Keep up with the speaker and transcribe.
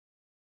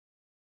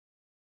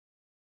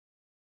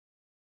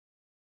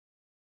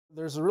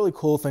There's a really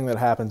cool thing that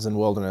happens in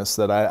wilderness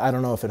that I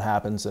don't know if it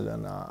happens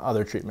in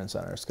other treatment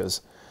centers,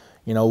 because,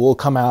 we'll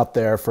come out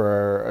there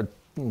for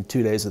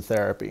 2 days of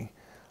therapy,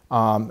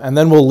 and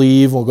then we'll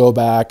leave, we'll go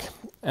back,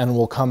 and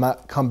we'll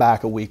come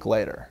back a week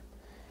later.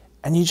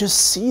 And you just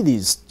see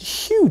these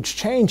huge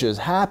changes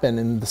happen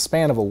in the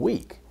span of a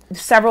week.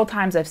 Several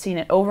times I've seen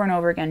it over and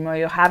over again where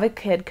you'll have a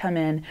kid come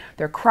in,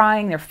 they're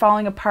crying, they're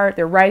falling apart,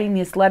 they're writing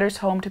these letters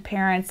home to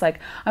parents like,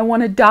 I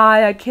want to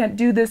die, I can't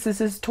do this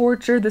is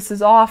torture, this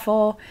is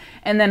awful.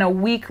 And then a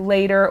week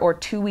later or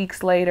 2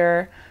 weeks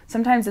later,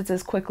 sometimes it's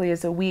as quickly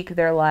as a week,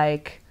 they're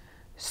like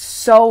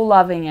so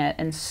loving it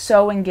and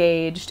so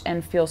engaged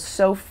and feel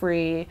so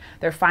free.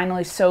 They're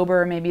finally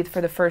sober, maybe for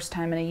the first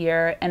time in a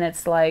year, and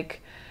it's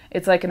like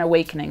an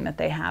awakening that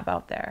they have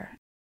out there.